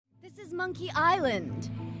is Monkey Island?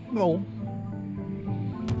 Oh.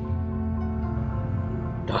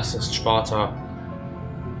 Das ist Sparta.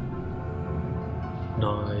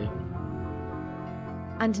 Nein.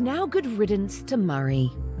 And now good riddance to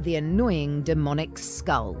Murray, the annoying demonic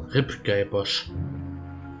skull. Rip Guybrush.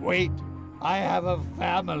 Wait, I have a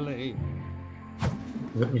family.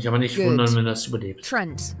 Würde mich aber nicht Good. wundern, wenn das überlebt.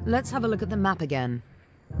 Trent, let's have a look at the map again.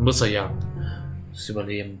 Muss er ja. Das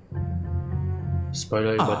Überleben.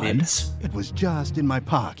 Spoiler überlebt. It was just in my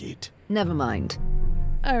pocket. Never mind.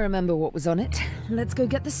 I remember what was on it. Let's go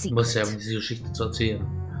get the Muss ja, secret. um diese Geschichte zu erzählen.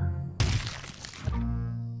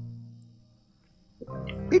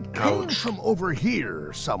 It came Ouch. from over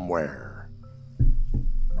here somewhere.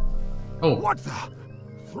 Oh, What the?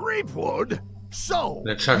 Threepwood? So,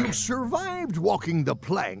 The Chuck. you survived walking the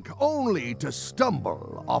plank only to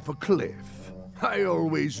stumble off a cliff. I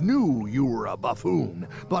always knew you were a buffoon,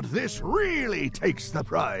 but this really takes the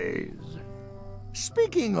prize.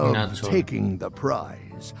 Speaking of Not so. taking the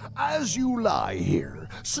prize, as you lie here,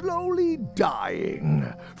 slowly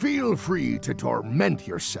dying, feel free to torment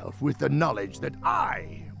yourself with the knowledge that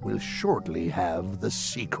I will shortly have the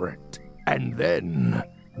secret. And then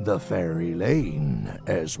the fairy lane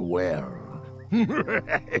as well.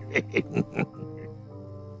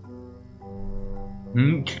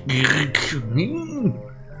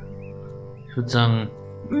 ich würde sagen,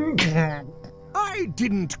 I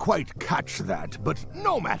didn't quite catch that, but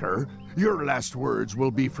no matter. Your last words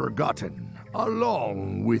will be forgotten,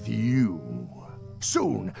 along with you.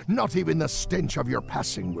 Soon, not even the stench of your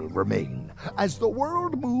passing will remain, as the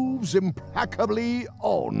world moves impeccably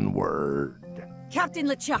onward. Captain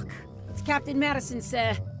LeChuck. It's Captain Madison,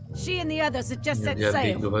 sir. She and the others have just set die hat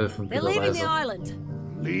sail. mir geholfen, They're leaving the fairerweise.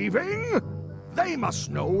 island. Leaving? They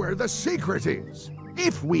must know where the secret is.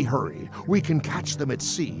 If we hurry, we can catch them at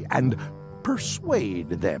sea and persuade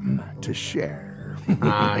them to share.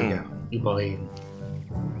 Ah ja, überreden.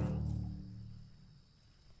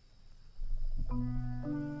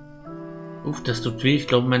 Uff, das tut weh. Ich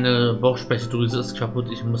glaube, meine Bauchspeicheldrüse ist kaputt.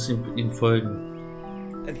 Ich muss ihm folgen.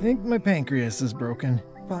 I think my pancreas is broken.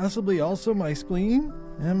 Possibly also my spleen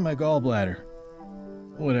and my gallbladder.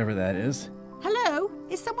 Whatever that is. Hello?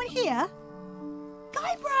 Is someone here?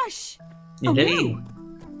 Guybrush! Hey,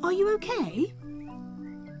 Are you okay?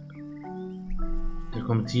 der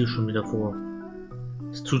kommt hier schon wieder vor.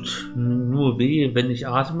 Es tut nur weh, wenn ich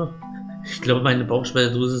atme. Ich glaube, meine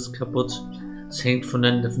Bauchspeicheldrüse ist kaputt. Es hängt von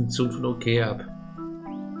der Definition von okay ab.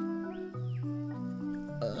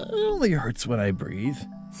 It only hurts when I breathe.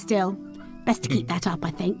 Still, best to keep that up,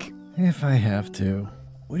 I think. If I have to.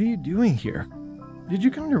 What are you doing here? Did you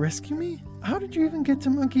come to rescue me? How did you even get to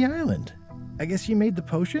Monkey Island? I guess you made the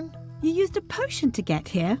potion? You used a potion to get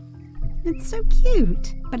here. It's so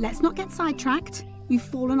cute. But let's not get sidetracked. You've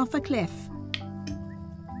fallen off a cliff.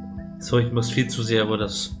 So, ich muss viel zu sehr über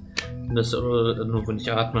das nur wenn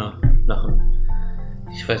ich atme, lachen.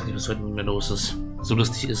 Ich weiß nicht, was heute mit mir los ist. So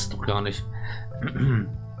lustig ist es doch gar nicht.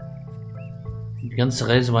 Die ganze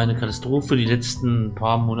Reise war eine Katastrophe. Die letzten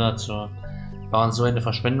paar Monate waren so eine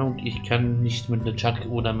Verschwendung. Ich kann nicht mit LeChuck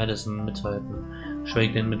oder Madison mithalten.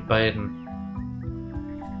 Schweige denn mit beiden.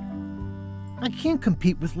 I can't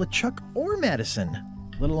compete with LeChuck or Madison,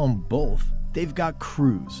 let alone both. They've got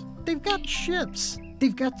crews. They've got ships.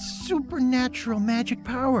 They've got supernatural magic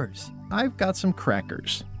powers. I've got some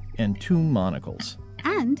crackers and 2 monocles.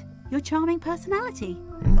 And your charming personality.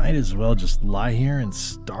 Might as well just lie here and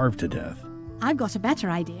starve to death. I've got a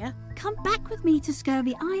better idea. Come back with me to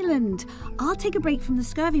Scurvy Island. I'll take a break from the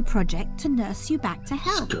Scurvy project to nurse you back to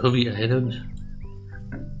health. Scurvy Island?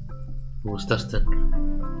 Wo ist das denn?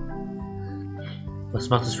 Was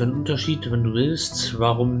macht es für einen Unterschied, wenn du willst?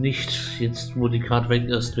 Warum nicht? Jetzt, wo die Karte weg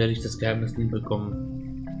ist, werde ich das Geheimnis nie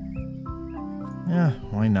bekommen. Yeah,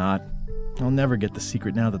 why not? I'll never get the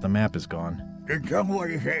secret now that the map is gone. Come what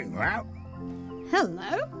do you think, huh?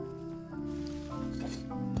 Hello?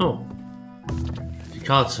 Oh. Die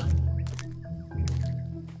Karte.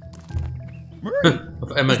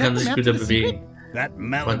 Auf einmal kann sich wieder bewegen. That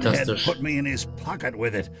melonhead Fantastisch. put me in his pocket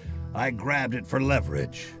with it. I grabbed it for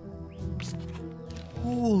leverage.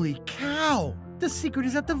 Holy cow! The secret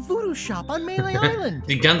is at the voodoo shop on Melee Island.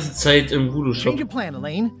 Die ganze Zeit im Voodoo-Shop. Change of plan,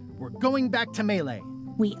 Elaine. We're going back to Melee.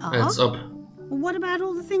 We are? Als ob. Well, what about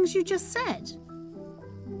all the things you just said?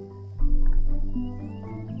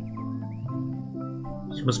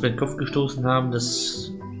 Ich muss meinen Kopf gestoßen haben,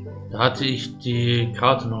 da hatte ich die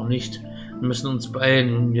Karte noch nicht. Wir müssen uns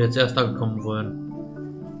beeilen, wenn wir jetzt erst ankommen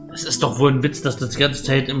wollen. Es ist doch wohl ein Witz, dass das die ganze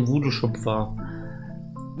Zeit im Voodoo-Shop war.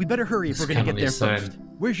 We better hurry if Das we're gonna kann get doch there nicht first. sein.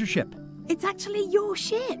 Where's your ship? It's actually your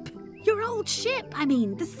ship. Your old ship, I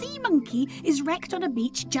mean. The Sea Monkey is wrecked on a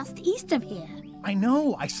beach just east of here. I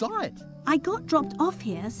know, I saw it. I got dropped off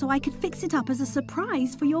here so I could fix it up as a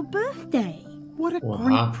surprise for your birthday. What a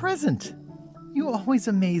great present. You always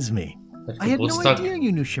amaze me. I had no idea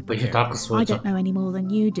you knew ship repair. I don't know any more than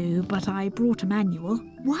you do, but I brought a manual.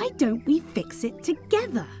 Why don't we fix it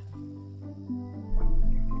together?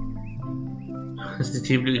 Das ist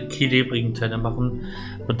die klebrigen Teile machen.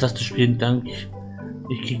 Fantastisch, vielen Dank.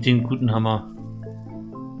 Ich krieg den guten Hammer.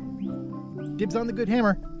 Dibs on the good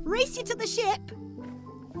hammer. Race you to the ship.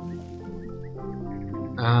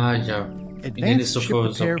 Ah, ja. Advanced ship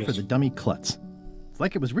repair for the dummy klutz. It's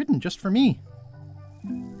like it was written just for me.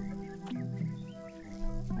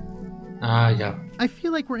 Ah, ja. I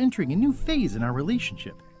feel like we're entering a new phase in our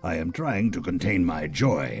relationship. I am trying to contain my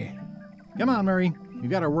joy. Come on, Murray. You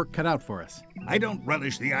got our work cut out for us. I don't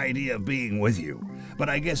relish the idea of being with you, but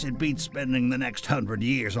I guess it beats spending the next 100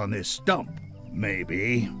 years on this stump.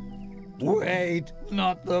 Maybe. Wait,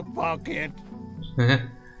 not the pocket.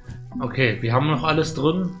 Okay, wir haben noch alles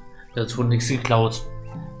drin. Da ist wohl nichts geklaut.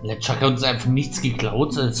 Der Chuck hat uns einfach nichts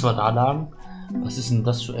geklaut, als wir da lagen. Was ist denn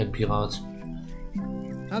das für ein Pirat?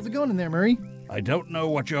 How's it going in there, Murray? I don't know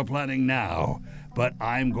what you're planning now, but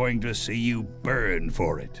I'm going to see you burn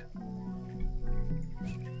for it.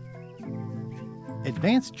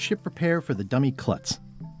 Advanced ship repair for the dummy klutz.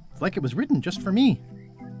 It's like it was written just for me.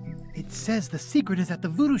 It says the secret is at the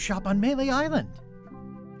voodoo shop on Melee Island.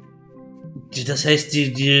 Das heißt,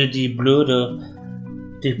 die blöde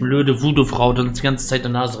Voodoo-Frau, die uns die ganze Zeit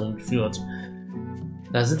der Nase rumführt.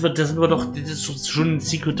 Da sind wir doch, das ist schon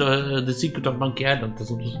The Secret of Monkey Island.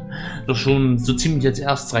 Das ist doch schon so ziemlich als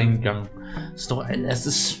erst reingegangen. Das ist doch,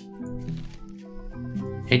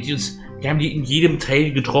 die haben die in jedem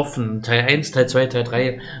Teil getroffen. Teil 1, Teil 2, Teil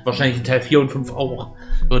 3, wahrscheinlich in Teil 4 und 5 auch.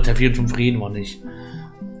 Über Teil 4 und 5 reden wir nicht.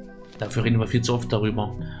 Dafür reden wir viel zu oft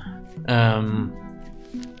darüber.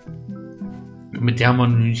 Mit der mal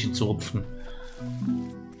ein Hühnchen zu rupfen.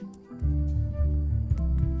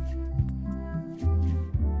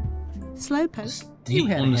 Slowpoke, you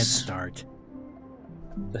had a head start.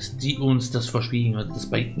 Dass die uns das verschwiegen hat, das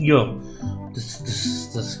bei ihr.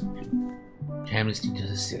 Das Geheimnis,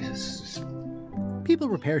 das ist. People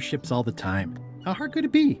repair ships all the time. How hard could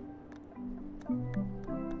it be?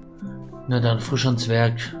 Na dann, frisch ans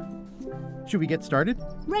Werk. Should we get started?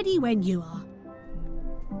 ready when you are.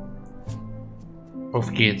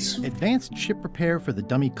 Auf geht's. Advanced ship repair for the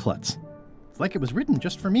dummy klutz. It's like it was written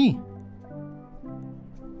just for me.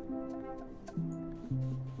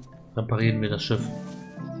 Reparieren wir das Schiff.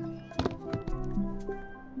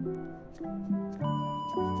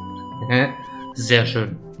 Sehr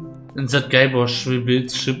schön. Insert Guybrush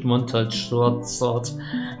rebuilds ship montage short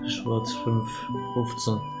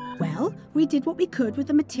 515. Well, we did what we could with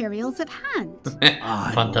the materials at hand.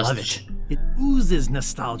 Fantastisch. It oozes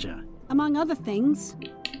nostalgia. Among other things,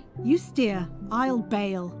 you steer, I'll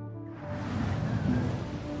bail.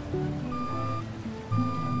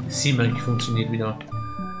 Sea Monkey funktioniert wieder.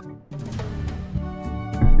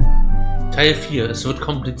 Teil 4, es wird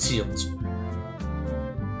kompliziert.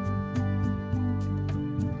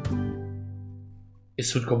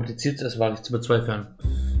 Es wird kompliziert, das wage ich zu bezweifeln.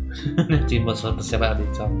 Nach dem, was wir bisher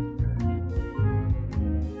erlebt haben.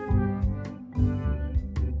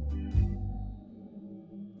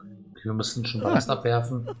 Okay, wir müssen schon Ballast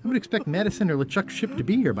abwerfen. I would expect Madison or LeChuck's ship to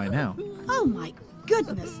be here by now. Oh my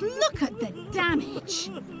goodness, look at the damage.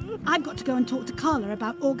 I've got to go and talk to Carla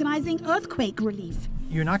about organizing earthquake relief.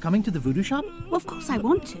 You're not coming to the voodoo shop? Well, of course I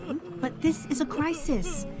want to, but this is a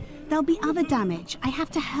crisis. There'll be other damage. I have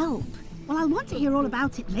to help. Well, I'll want to hear all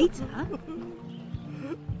about it later.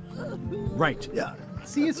 Right. Yeah.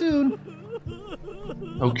 See you soon.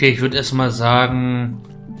 Okay, ich würde erstmal sagen...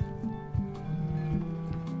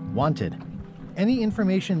 Wanted. Any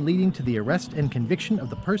information leading to the arrest and conviction of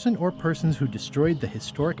the person or persons who destroyed the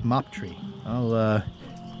historic mop tree. I'll,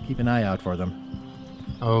 keep an eye out for them.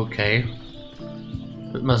 Okay.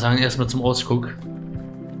 Ich würde mal sagen, erstmal zum Ausguck.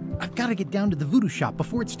 I've got to get down to the voodoo shop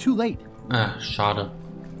before it's too late. Ah, schade.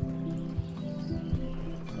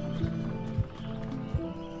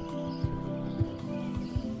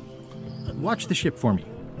 Watch the ship for me.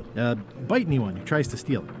 Bite anyone who tries to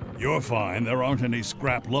steal it. You're fine. There aren't any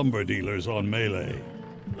scrap lumber dealers on Melee.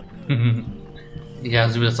 Ja,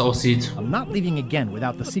 so wie das aussieht. I'm not leaving again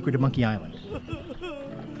without the secret of Monkey Island.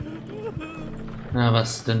 Na,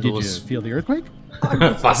 was ist denn Did los? you feel the earthquake?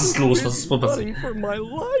 Was ist los? Was ist wohl passiert?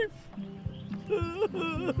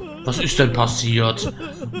 Was ist denn passiert?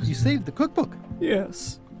 You saved the cookbook.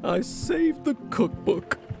 Yes, I saved the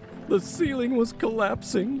cookbook. The ceiling was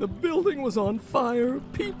collapsing, the building was on fire,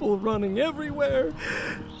 people running everywhere,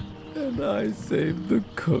 and I saved the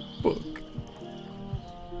cookbook.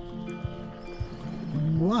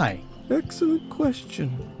 Why? Excellent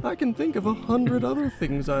question. I can think of 100 other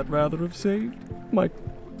things I'd rather have saved. My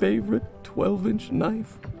favorite 12-inch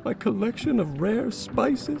knife, my collection of rare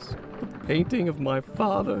spices, the painting of my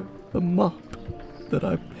father, the mop that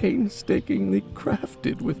I painstakingly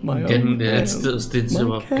crafted with my own hands,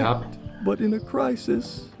 my cat. But in a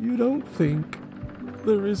crisis, you don't think.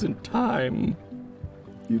 There isn't time.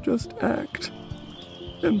 You just act.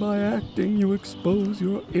 And by acting, you expose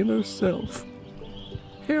your inner self.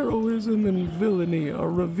 Heroism and villainy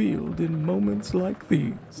are revealed in moments like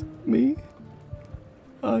these. Me?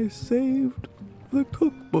 I saved the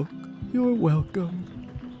cookbook. You're welcome.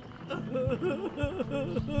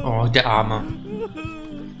 Oh, der Arme.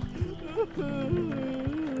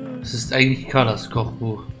 Es ist eigentlich Carlas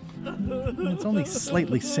Kochbuch. It's only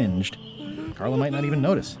slightly singed. Carla might not even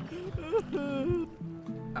notice.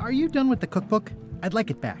 Are you done with the cookbook? I'd like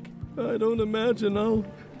it back. I don't imagine I'll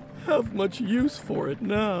have much use for it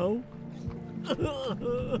now.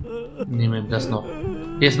 Nehmen wir das noch.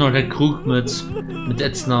 Hier ist noch der Krug mit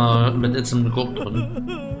ätzendem Geruch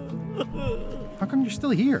drin. How come you're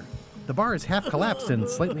still here? The bar is half collapsed and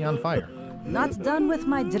slightly on fire. Not done with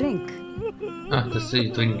my drink. Ach, das ist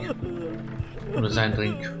ihr Drink. Oder sein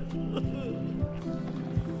Drink.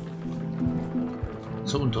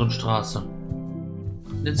 Zur unteren Straße.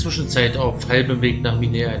 In der Zwischenzeit auf halbem Weg nach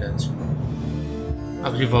Vier Island.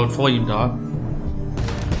 Aber die waren vor ihm da.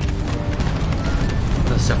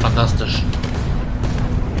 Das ist ja fantastisch.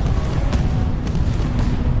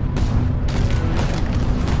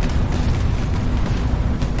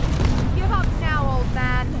 Give up now, old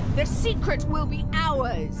man. The secret will be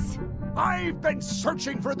ours. I've been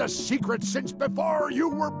searching for the secret since before you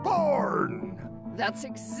were born! That's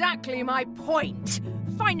exactly my point.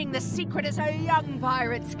 Finding the secret is a young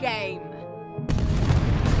pirate's game.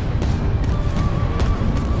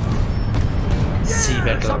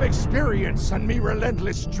 Years of experience and me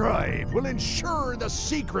relentless drive will ensure the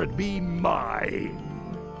secret be mine.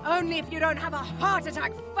 Only if you don't have a heart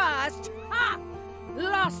attack first. Ha!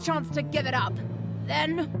 Last chance to give it up.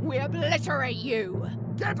 Then we obliterate you.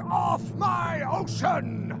 Get off my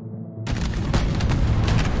ocean!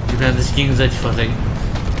 Die werden sich gegenseitig versenken.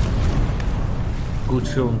 Gut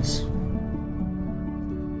für uns.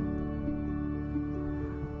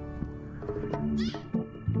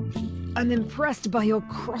 I'm impressed by your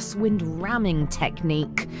crosswind ramming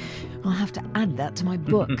technique. I'll have to add that to my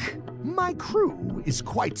book. My crew is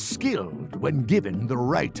quite skilled when given the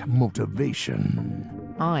right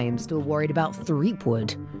motivation. I am still worried about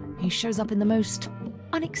Threepwood. He shows up in the most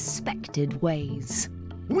unexpected ways.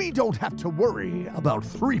 We don't have to worry about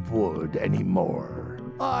Threepwood anymore.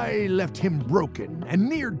 I left him broken and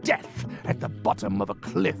near death at the bottom of a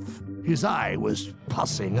cliff. His eye was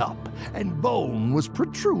pussing up, and bone was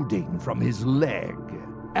protruding from his leg.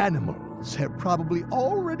 Animals have probably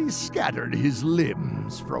already scattered his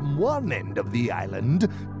limbs from one end of the island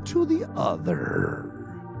to the other.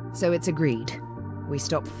 So it's agreed. We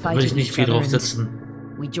stop Will ich fighting nicht each viel other drauf and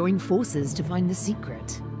sitzen. we join forces to find the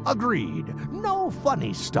secret. Agreed. No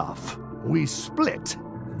funny stuff. We split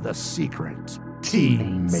the secret.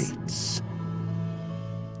 Teammates.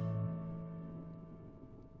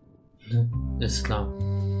 Ist klar.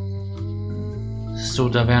 So,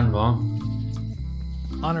 da wären wir.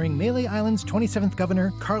 Honoring Melee Island's 27th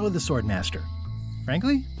governor, Carla the Swordmaster.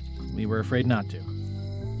 Frankly, we were afraid not to.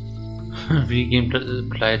 Wir gehen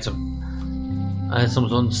pleite. Alles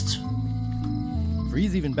umsonst.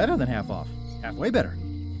 Free's even better than half off. Halfway better.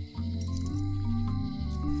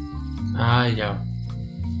 Ah ja.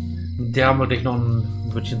 Mit der haben wir gleich noch ein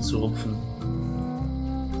Wörtchen zu rupfen.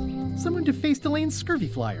 Someone defaced Elaine's scurvy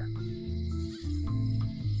flyer.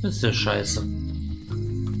 Das ist ja scheiße.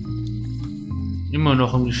 Immer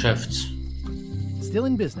noch im Geschäft. Still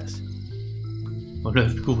in business. Und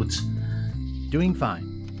läuft gut. Doing fine.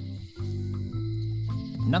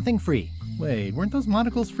 Nothing free. Wait, weren't those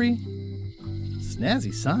monocles free?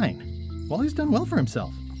 Snazzy sign. Wally's done well for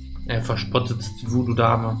himself. Er verspottet die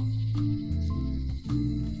Voodoo-Dame.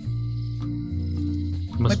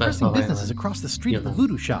 My pressing business is across the street at the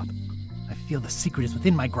voodoo shop. I feel the secret is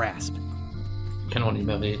within my grasp. Ich kann auch nicht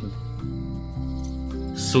mehr reden.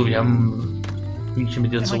 So, wir haben Hühnchen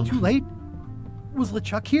mit dir Am I zurück. too late? Was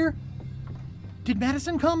LeChuck here? Did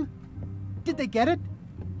Madison come? Did they get it?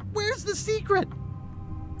 Where's the secret?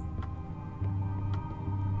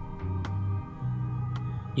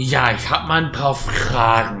 Ja, ich hab mal ein paar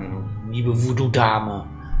Fragen, liebe Voodoo-Dame.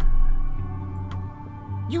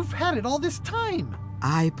 You've had it all this time!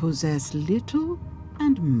 I possess little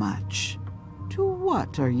and much. To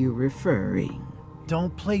what are you referring?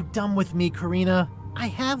 Don't play dumb with me, Karina. I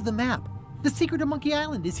have the map. The secret of Monkey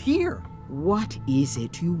Island is here. What is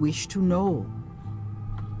it you wish to know?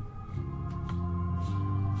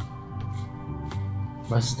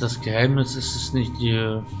 Was ist das Geheimnis? Ist es nicht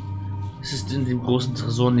die... Es ist in dem großen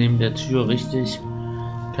Tresor neben der Tür, richtig?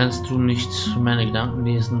 Kannst du nicht meine Gedanken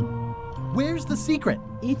lesen? Where's the secret?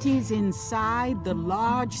 It is inside the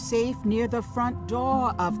large safe near the front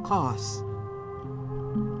door, of course.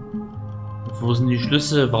 Wo sind die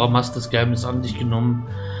Schlüssel? Warum hast du das Geheimnis an dich genommen?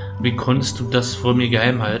 Wie konntest du das vor mir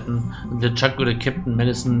geheim halten? Sind der Chuck oder Captain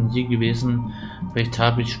Madison hier gewesen? Vielleicht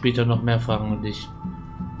habe ich später noch mehr Fragen an dich.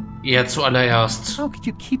 Eher zuallererst. How could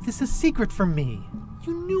you keep this a secret from me?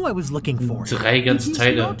 You knew I was looking for it. 3 ganze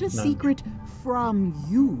Teile. It is not a secret from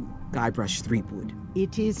you, Guybrush Threepwood.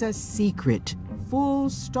 It is a secret. Full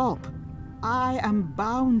stop. I am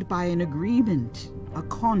bound by an agreement, a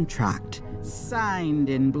contract, signed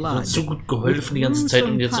in blood. Du hast so gut geholfen die ganze Zeit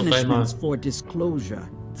und jetzt auf einmal. For disclosure.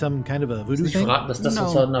 Some kind of a voodoo Ich thing? verraten, dass das,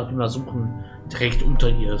 was wir nach dem Suchen direkt unter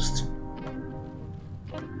ihr ist.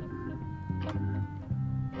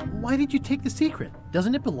 Why did you take the secret?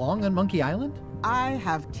 Doesn't it belong on Monkey Island? I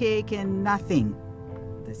have taken nothing.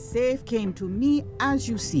 The safe came to me as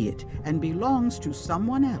you see it and belongs to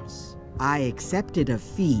someone else. I accepted a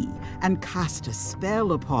fee and cast a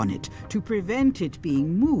spell upon it to prevent it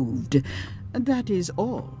being moved. That is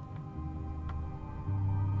all.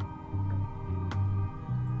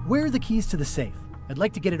 Where are the keys to the safe? I'd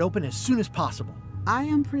like to get it open as soon as possible. I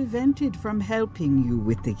am prevented from helping you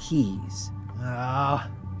with the keys.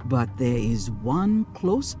 But there is one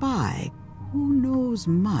close by who knows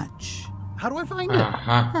much. How do I find it?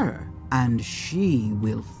 Her. And she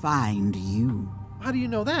will find you. How do you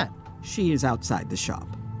know that? She is outside the shop.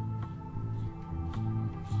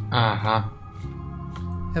 Aha.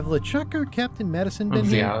 Have LeChuck or Captain Madison been Und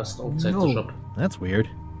here? wer ist outside the shop? That's weird.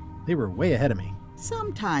 They were way ahead of me.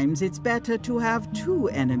 Sometimes it's better to have 2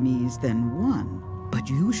 enemies than 1. But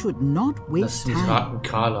you should not Das waste ist time.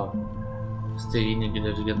 Ratenkala. Das ist derjenige,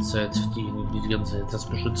 der die ganze Zeit, die ganze Zeit das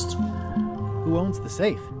beschützt. Who owns the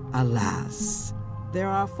safe? Alas, there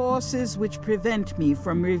are forces which prevent me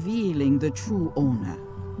from revealing the true owner.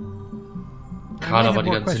 Kala war I die might have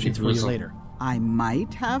more ganze Zeit die questions for you Böse. later. I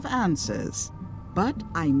might have answers, but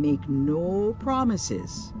I make no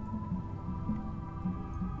promises.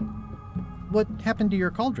 What happened to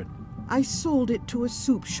your cauldron? I sold it to a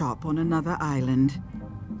soup shop on another island.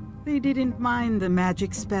 They didn't mind the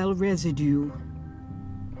magic spell residue.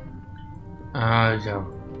 Ah, ja.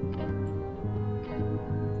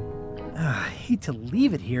 I hate to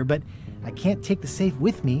leave it here, but I can't take the safe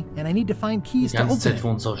with me, and I need to find Die keys to ganze open Zeit it.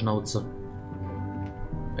 vor uns auf Schnauze.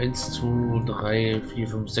 1, 2, 3, 4,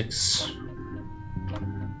 5, 6.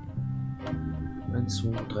 1,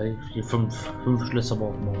 2, 3, 4, 5. 5 Schlösser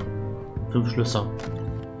brauchen wir. 5 Schlösser.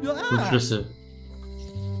 5 Schlüssel.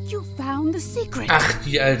 You found the secret. Ach,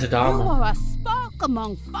 die alte You Dame. are a spark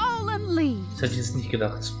among fallen leaves. Das hätte ich jetzt nicht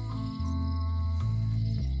gedacht.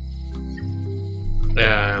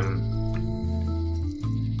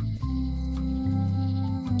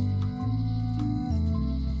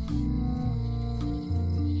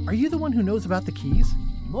 Are you the one who knows about the keys?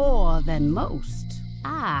 More than most.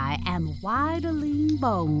 I am Widerling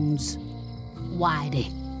Bones.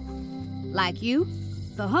 Whitey. Like you,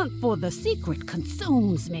 the hunt for the secret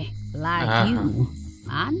consumes me. Like you,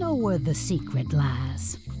 I know where the secret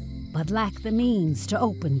lies, but lack the means to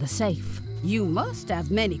open the safe. You must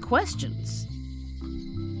have many questions.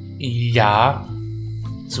 Ja.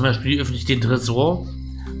 Zum Beispiel, wie öffne ich den Tresor?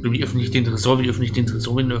 Wie öffne ich den Tresor? Wie öffne ich den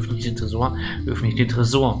Tresor? Wie öffne ich den Tresor? Wie öffne ich den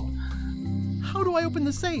Tresor? How do I open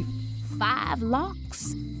the safe? 5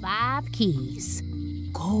 locks, 5 keys.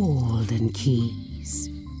 Golden keys.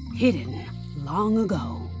 Hidden long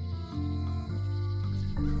ago.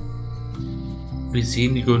 Wie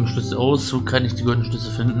sehen die goldenen Schlüssel aus? Wo kann ich die goldenen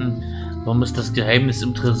Schlüssel finden? Warum ist das Geheimnis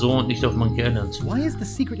im Tresor und nicht auf Monkey Island? Why is the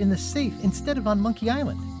secret in the safe instead of on Monkey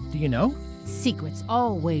Island? Do you know? Secret's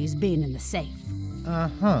always been in the safe.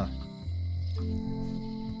 Uh-huh.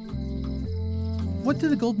 What do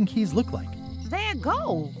the golden keys look like? They're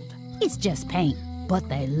gold. It's just paint, but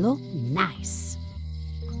they look nice.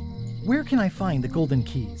 Where can I find the golden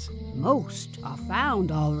keys? Most are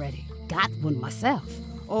found already. Got one myself.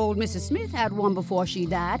 Old Mrs. Smith had one before she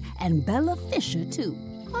died, and Bella Fisher, too.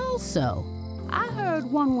 Also, I heard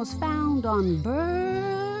one was found on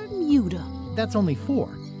Bermuda. That's only 4.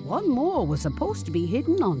 One more was supposed to be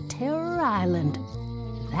hidden on Terror Island.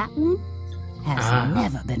 That one has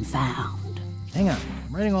never been found. Hang on.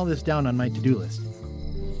 I'm writing all this down on my to-do list.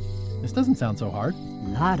 This doesn't sound so hard. A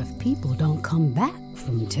lot of people don't come back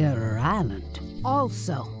from Terror Island.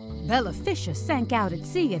 Also, Bella Fisher sank out at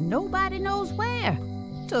sea and nobody knows where.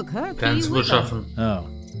 Took her key with her. Oh.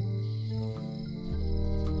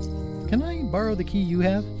 Can I borrow the key you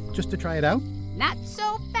have, just to try it out? Not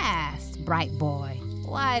so fast, bright boy.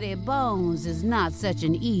 Whitey Bones is not such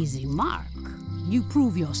an easy mark. You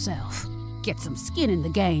prove yourself. Get some skin in the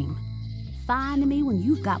game. Find me when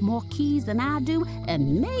you've got more keys than I do,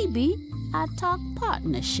 and maybe I talk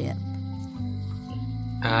partnership.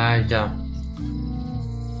 Ah, ja.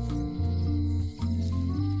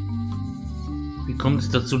 Wie kommt es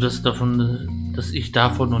dazu, dass ich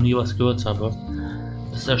davon noch nie was gehört habe?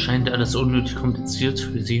 Das erscheint alles unnötig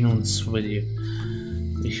kompliziert. Wir sehen uns bei dir.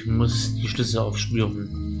 Ich muss die Schlüssel aufspüren.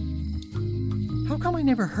 How come I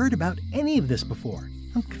never heard about any of this before?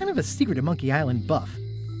 I'm kind of a secret at Monkey Island buff.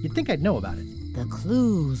 You'd think I'd know about it. The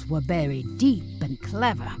clues were buried deep and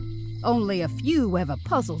clever. Only a few ever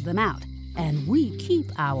puzzled them out, and we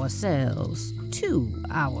keep ourselves to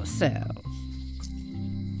ourselves.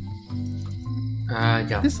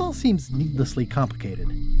 Ja. This all seems needlessly complicated.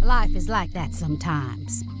 Life is like that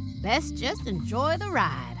sometimes. Best just enjoy the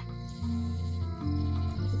ride.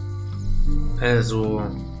 Also.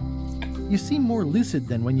 You seem more lucid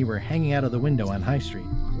than when you were hanging out of the window on High Street.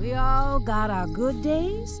 We all got our good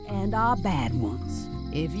days and our bad ones.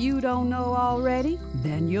 If you don't know already,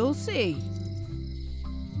 then you'll see.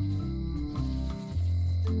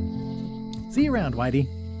 See you around, Whitey.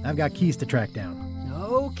 I've got keys to track down.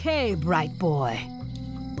 Okay, bright boy.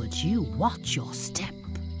 But you watch your step.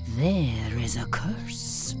 There is a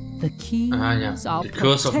curse. The keys are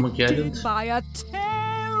protected by a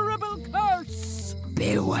terrible curse.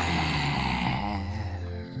 Beware.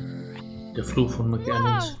 Der Fluch von Monkey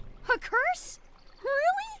Island. A curse?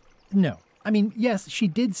 Really? No. I mean, yes, she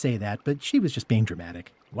did say that, but she was just being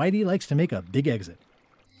dramatic. Whitey likes to make a big exit.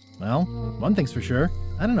 Well, one thing's for sure.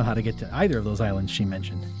 I don't know how to get to either of those islands she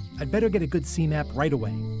mentioned. I'd better get a good sea map right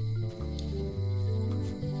away.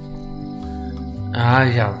 Ah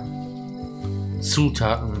ja.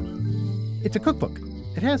 Zutaten. It's a cookbook.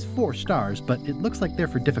 It has 4 stars, but it looks like they're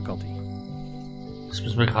for difficulty. Das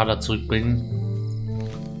müssen wir gerade zurückbringen.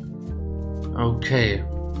 Okay.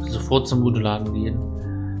 Sofort zum Moduladen gehen.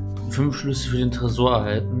 5 Schlüssel für den Tresor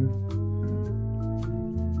erhalten.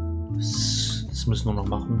 Das müssen wir noch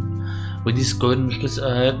machen. Wir diesen goldenen Schlüssel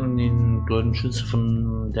erhalten, den goldenen Schlüssel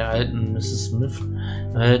von der alten Mrs. Smith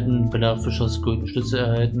erhalten, Bella Fischers goldenen Schlüssel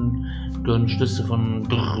erhalten, goldenen Schlüssel von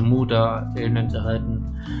Bermuda Island erhalten,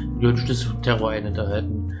 goldenen Schlüssel von Terror Island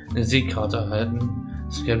erhalten, eine Seekarte erhalten,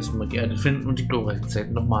 das Geheimnis von Monkey Island finden und die glorreiche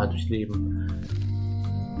Zeit nochmal durchleben.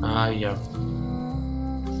 Ah ja.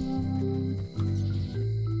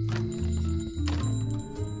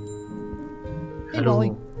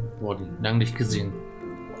 Hallo, Wally. Lang nicht gesehen.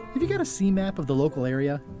 Have you got a sea map of the local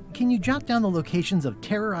area? Can you jot down the locations of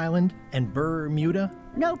Terror Island and Bermuda?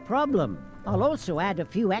 No problem. I'll also add a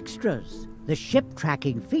few extras. The ship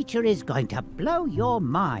tracking feature is going to blow your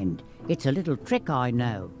mind. It's a little trick, I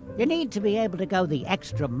know. You need to be able to go the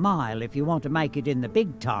extra mile if you want to make it in the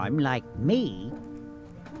big time, like me.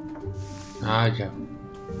 Ah, ja.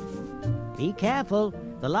 Be careful.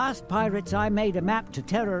 The last pirates I made a map to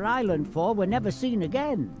Terror Island for were never seen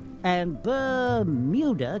again. And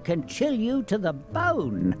Bermuda can chill you to the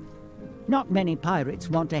bone. Not many pirates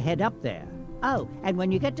want to head up there. Oh, and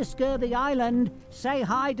when you get to Scurvy Island, say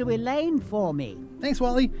hi to Elaine for me. Thanks,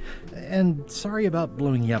 Wally. And sorry about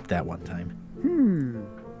blowing you up that one time.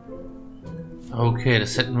 Okay,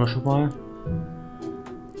 das hätten wir schon mal.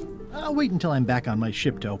 I'll wait until I'm back on my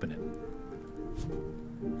ship to open it.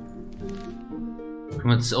 Können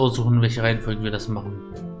wir uns aussuchen, welche Reihenfolge wir das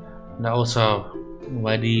machen. Na, außer,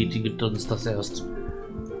 weil die gibt uns das erst.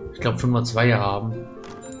 Ich glaube, wenn wir 2 haben.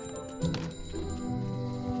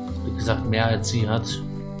 Wie gesagt, mehr als sie hat.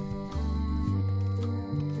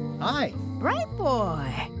 Hi. Bright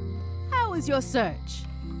boy. How was your search?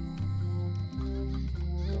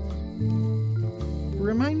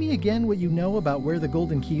 Remind me again what you know about where the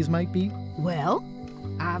golden keys might be? Well,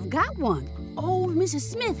 I've got one. Old Mrs.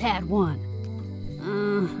 Smith had one.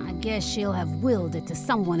 I guess she'll have willed it to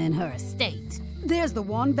someone in her estate. There's the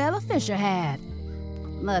one Bella Fisher had.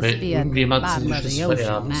 Must be at the bottom of the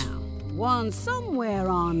ocean now. One somewhere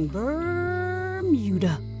on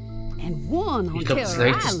Bermuda. And one on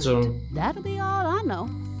Terror Island. That'll be all I know.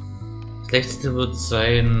 Das Leichteste wird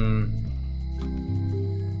sein,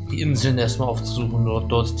 die Inseln erstmal aufzusuchen und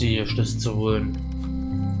dort die Schlüssel zu holen.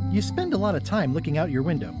 You spend a lot of time looking out your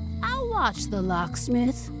window. I'll watch the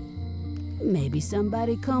locksmith. Maybe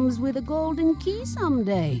somebody comes with a golden key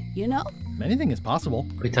someday, you know? Anything is possible.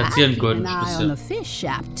 Wir I tatsächlich keep golden an eye on the Schlüssel. fish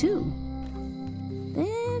shop, too.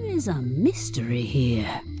 There is a mystery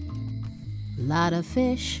here. Lot of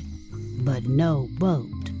fish, but no boat.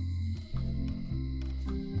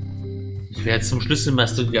 Ich wäre jetzt zum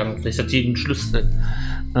Schlüsselmeister gegangen. Vielleicht hat jeden Schlüssel.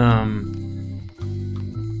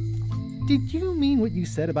 Did you mean what you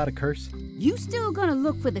said about a curse? You still gonna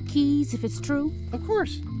look for the keys if it's true? Of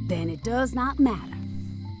course. Then it does not matter.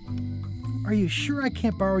 Are you sure I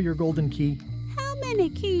can't borrow your golden key? How many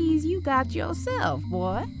keys you got yourself,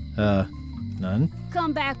 boy? None.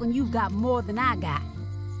 Come back when you've got more than I got.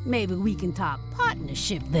 Maybe we can talk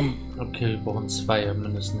partnership then. Okay, wir brauchen 2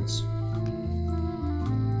 mindestens.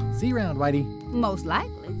 See you around, Whitey. Most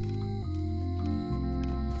likely.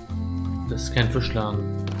 Das ist kein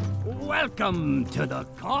Fischladen. Welcome to the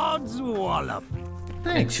Cod's Wallop.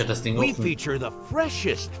 Ich hatte das Ding We offen. feature the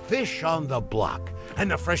freshest fish on the block, and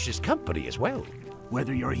the freshest company as well.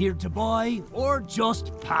 Whether you're here to buy or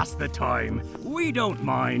just pass the time, we don't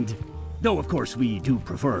mind. Though, of course, we do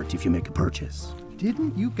prefer it if you make a purchase.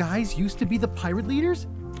 Didn't you guys used to be the pirate leaders?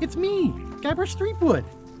 It's me, Gabber Streetwood.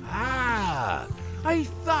 Ah, I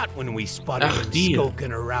thought when we spotted Ach, him die.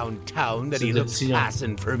 skulking around town that he looked Seduzieren.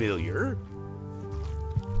 passing familiar.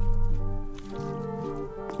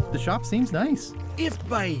 The shop seems nice. If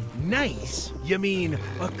by nice you mean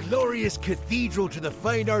a glorious cathedral to the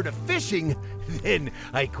fine art of fishing, then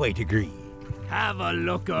I quite agree. Have a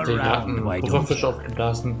look Der hat around, einen why don't Pufferfisch you?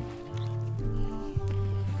 aufgeblasen.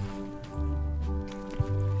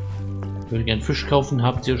 Ich würde gerne Fisch kaufen.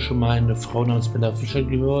 Habt ihr schon mal eine Frau namens Bella Fischer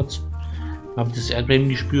gehört? Habt ihr das Erdbeben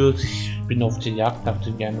gespürt? Ich bin auf der Jagd nach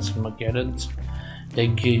dem Geheimnis von Magellan.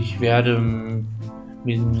 Denke, ich werde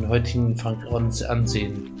mir den heutigen Frankreich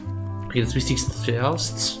ansehen. Okay, das Wichtigste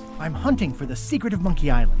zuerst. I'm hunting for the secret of Monkey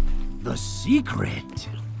Island. The secret?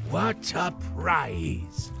 What a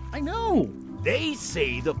prize! I know! They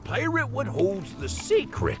say the pirate what holds the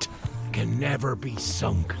secret can never be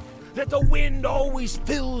sunk. That the wind always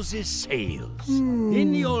fills his sails.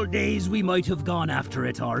 In the old days, we might have gone after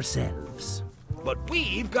it ourselves. But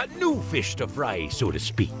we've got new fish to fry, so to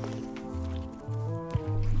speak.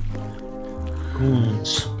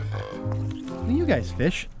 Gut. When you guys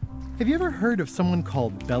fish, have you ever heard of someone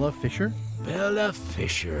called Bella Fisher? Bella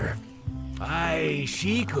Fisher. Aye,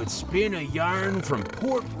 she could spin a yarn from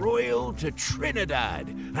Port Royal to Trinidad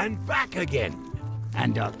and back again.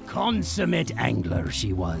 And a consummate angler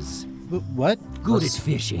she was. What? Good at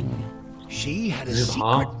fishing. She had a Ja.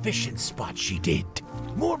 secret fishing spot, she did.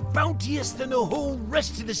 More bounteous than the whole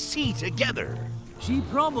rest of the sea together. She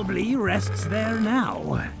probably rests there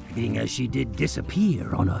now, being as she did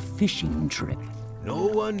disappear on a fishing trip. No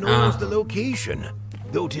one knows the location,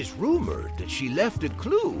 though 'tis rumored that she left a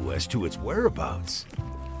clue as to its whereabouts.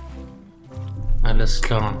 Alles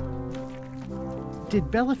klar. Did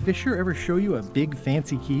Bella Fisher ever show you a big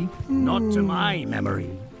fancy key? Not to my memory.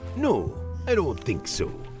 No, I don't think so.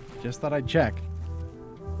 Just thought I'd check.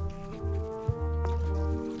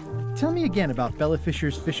 Tell me again about Bella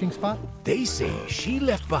Fisher's fishing spot. They say she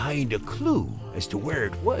left behind a clue as to where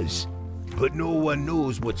it was, but no one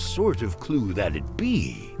knows what sort of clue that'd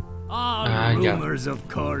be. Ah, yeah. rumors, of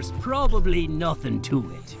course. Probably nothing to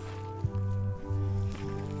it.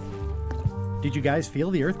 Did you guys feel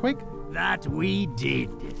the earthquake? That we did.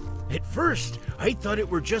 At first, I thought it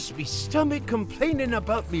were just me stomach complaining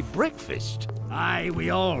about me breakfast. Aye, we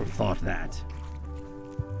all thought that.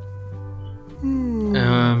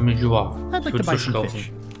 Ja. I'd like Ich to würde buy Fisch some kaufen.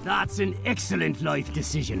 fish. That's an excellent life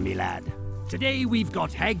decision, me lad. Today we've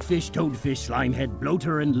got hagfish, toadfish, slimehead,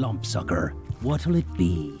 bloater, and lumpsucker. What'll it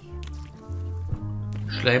be?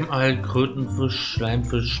 Schleimaal, Krötenfisch,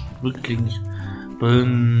 Schleimfisch, Rückling,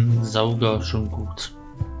 Sauger, schon gut.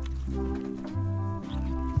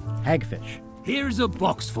 Hagfish. Here's a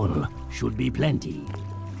box full. Should be plenty.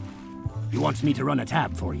 You want me to run a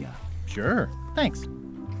tab for you? Sure. Thanks.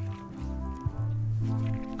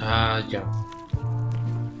 Ja.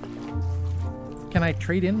 Can I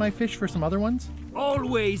trade in my fish for some other ones?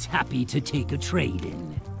 Always happy to take a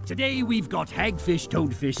trade-in. Today we've got hagfish,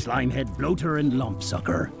 toadfish, slimehead, bloater, and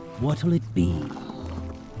lumpsucker. What'll it be?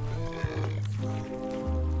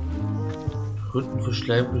 Krötenfisch,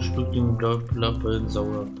 Schleimfisch, Rückling,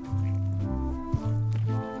 Sauger.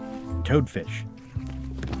 Toadfish.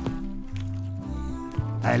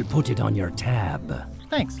 I'll put it on your tab.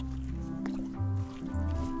 Thanks.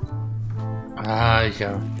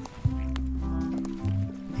 Ja.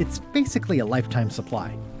 It's basically a lifetime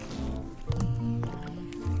supply.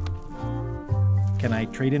 Can I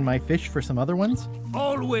trade in my fish for some other ones?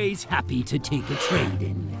 Always happy to take a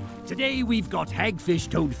trade-in. Today we've got hagfish,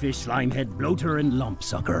 toadfish, slimehead, bloater, and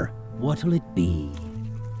lumpsucker. What'll it be?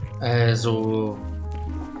 Also...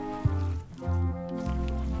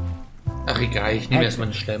 Ach egal, ich nehme erstmal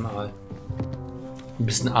einen Schlemmaal. Ein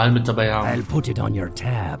bisschen Aal mit dabei haben. I'll put it on your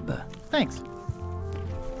tab. Thanks.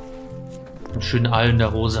 Einen schönen Aal in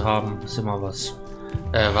der Hose haben, ist immer was.